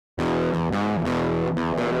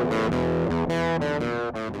Hey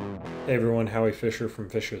everyone, Howie Fisher from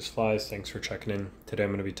Fisher's Flies. Thanks for checking in. Today I'm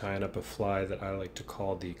going to be tying up a fly that I like to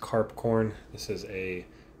call the carp corn. This is a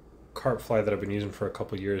carp fly that I've been using for a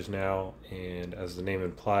couple years now, and as the name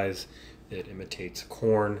implies, it imitates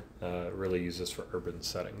corn. Really uses for urban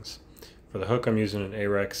settings. For the hook, I'm using an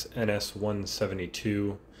Ahrex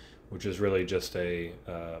NS172, which is really just a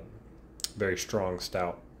very strong,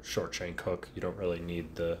 stout, short shank hook. You don't really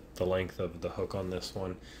need the length of the hook on this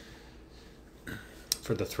one.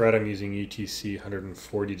 For the thread, I'm using UTC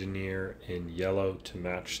 140 denier in yellow to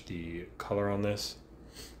match the color on this.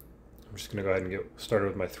 I'm just going to go ahead and get started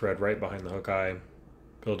with my thread right behind the hook eye.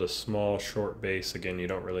 Build a small, short base. Again, you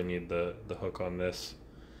don't really need the hook on this,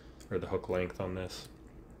 or the hook length on this.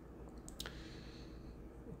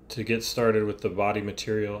 To get started with the body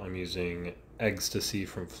material, I'm using Ecstasy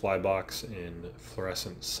from Flybox in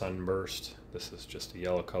Fluorescent Sunburst. This is just a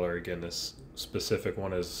yellow color. Again, this specific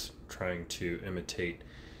one is trying to imitate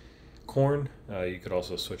corn. You could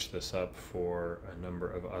also switch this up for a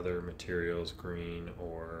number of other materials, green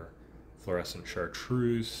or fluorescent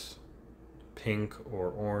chartreuse, pink or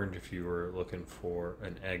orange if you were looking for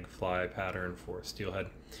an egg fly pattern for a steelhead.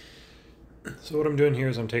 So what I'm doing here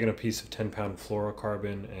is I'm taking a piece of 10-pound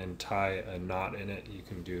fluorocarbon and tie a knot in it. You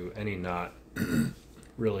can do any knot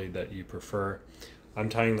really that you prefer. I'm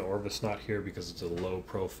tying the Orvis knot here because it's a low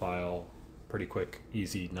profile, pretty quick,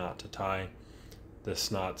 easy knot to tie.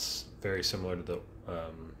 This knot's very similar to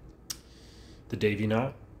the Davy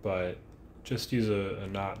knot, but just use a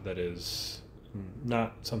knot that is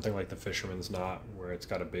not something like the fisherman's knot where it's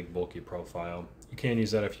got a big bulky profile. You can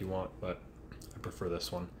use that if you want, but I prefer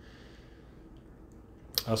this one.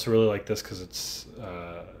 I also really like this because it's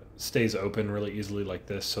stays open really easily like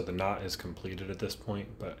this, so the knot is completed at this point,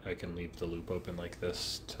 but I can leave the loop open like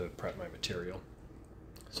this to prep my material.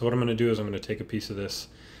 So what I'm going to do is I'm going to take a piece of this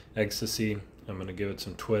Ecstasy, I'm going to give it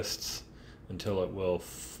some twists until it will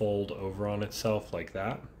fold over on itself like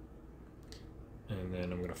that, and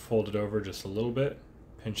then I'm going to fold it over just a little bit,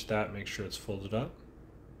 pinch that, make sure it's folded up.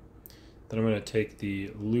 Then I'm going to take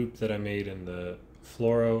the loop that I made in the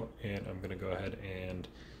fluoro and I'm going to go ahead and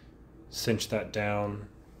cinch that down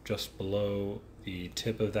just below the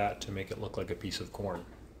tip of that to make it look like a piece of corn.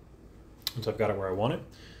 Once I've got it where I want it,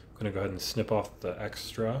 I'm going to go ahead and snip off the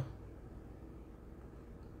extra.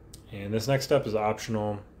 And this next step is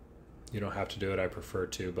optional. You don't have to do it, I prefer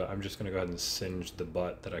to, but I'm just going to go ahead and singe the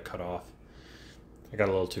butt that I cut off. I got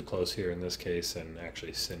a little too close here in this case and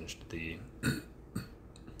actually singed the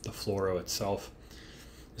fluoro itself.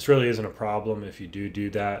 This really isn't a problem if you do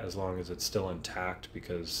that, as long as it's still intact,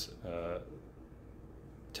 because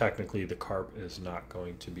technically the carp is not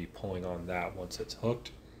going to be pulling on that once it's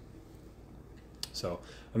hooked. So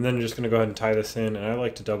I'm then just going to go ahead and tie this in, and I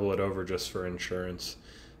like to double it over just for insurance.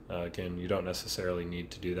 Again, you don't necessarily need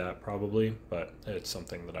to do that probably, but it's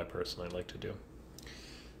something that I personally like to do.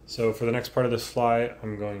 So for the next part of this fly,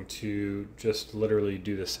 I'm going to just literally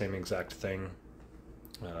do the same exact thing.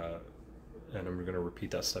 And I'm going to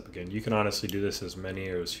repeat that step again. You can honestly do this as many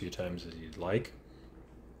or as few times as you'd like.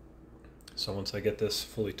 So once I get this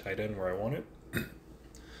fully tied in where I want it,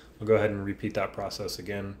 I'll go ahead and repeat that process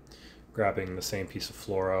again, grabbing the same piece of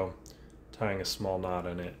fluoro, tying a small knot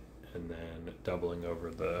in it, and then doubling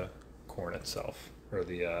over the corn itself, or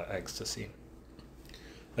the Ecstasy.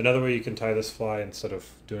 Another way you can tie this fly instead of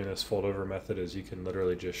doing this fold over method is you can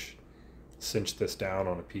literally just cinch this down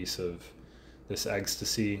on a piece of this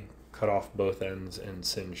Ecstasy, cut off both ends and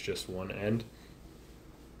singe just one end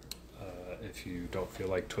if you don't feel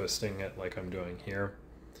like twisting it like I'm doing here.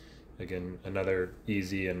 Again, another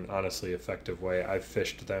easy and honestly effective way. I've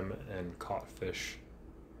fished them and caught fish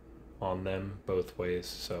on them both ways,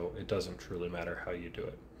 so it doesn't truly matter how you do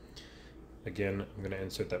it. Again, I'm going to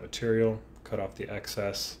insert that material, cut off the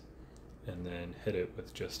excess, and then hit it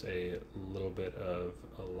with just a little bit of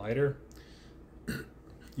a lighter.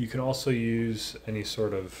 You can also use any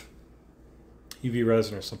sort of UV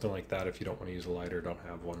resin or something like that if you don't want to use a lighter, don't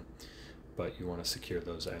have one, but you want to secure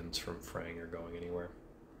those ends from fraying or going anywhere.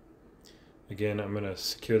 Again, I'm going to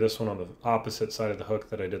secure this one on the opposite side of the hook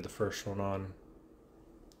that I did the first one on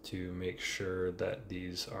to make sure that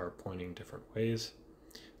these are pointing different ways.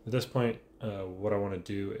 At this point, what I want to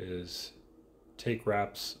do is take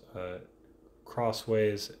wraps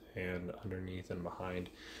crossways and underneath and behind.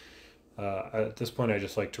 At this point, I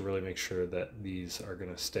just like to really make sure that these are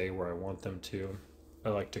going to stay where I want them to. I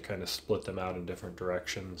like to kind of split them out in different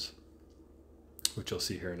directions, which you'll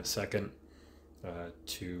see here in a second,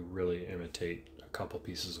 to really imitate a couple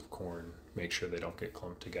pieces of corn, make sure they don't get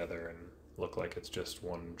clumped together and look like it's just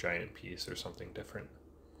one giant piece or something different.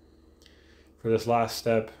 For this last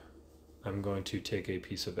step, I'm going to take a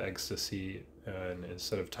piece of ecstasy, and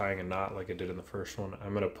instead of tying a knot like I did in the first one,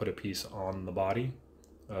 I'm going to put a piece on the body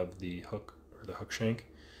of the hook or the hook shank.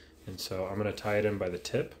 And so I'm going to tie it in by the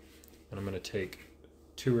tip, and I'm going to take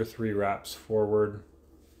 2 or 3 wraps forward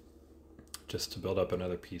just to build up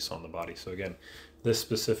another piece on the body. So again, this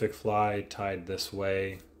specific fly tied this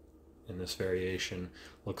way in this variation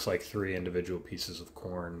looks like 3 individual pieces of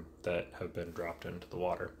corn that have been dropped into the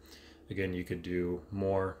water. Again, you could do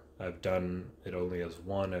more. I've done it only as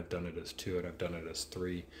 1, I've done it as 2, and I've done it as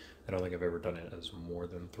 3. I don't think I've ever done it as more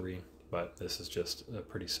than 3, but this is just a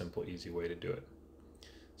pretty simple, easy way to do it.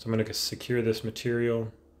 So I'm going to secure this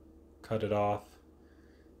material, cut it off,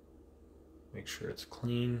 make sure it's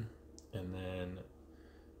clean, and then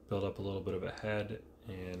build up a little bit of a head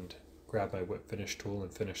and grab my whip finish tool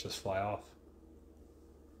and finish this fly off.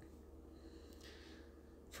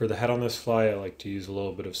 For the head on this fly, I like to use a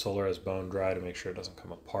little bit of Solar as Bone Dry to make sure it doesn't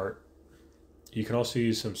come apart. You can also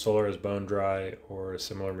use some Solar as Bone Dry or a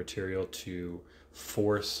similar material to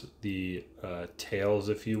force the tails,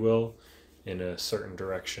 if you will, in a certain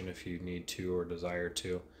direction if you need to or desire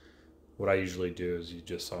to. What I usually do, as you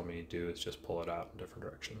just saw me do, is just pull it out in different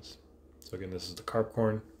directions. So again, this is the carp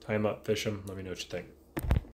corn. Tie them up, fish them. Let me know what you think.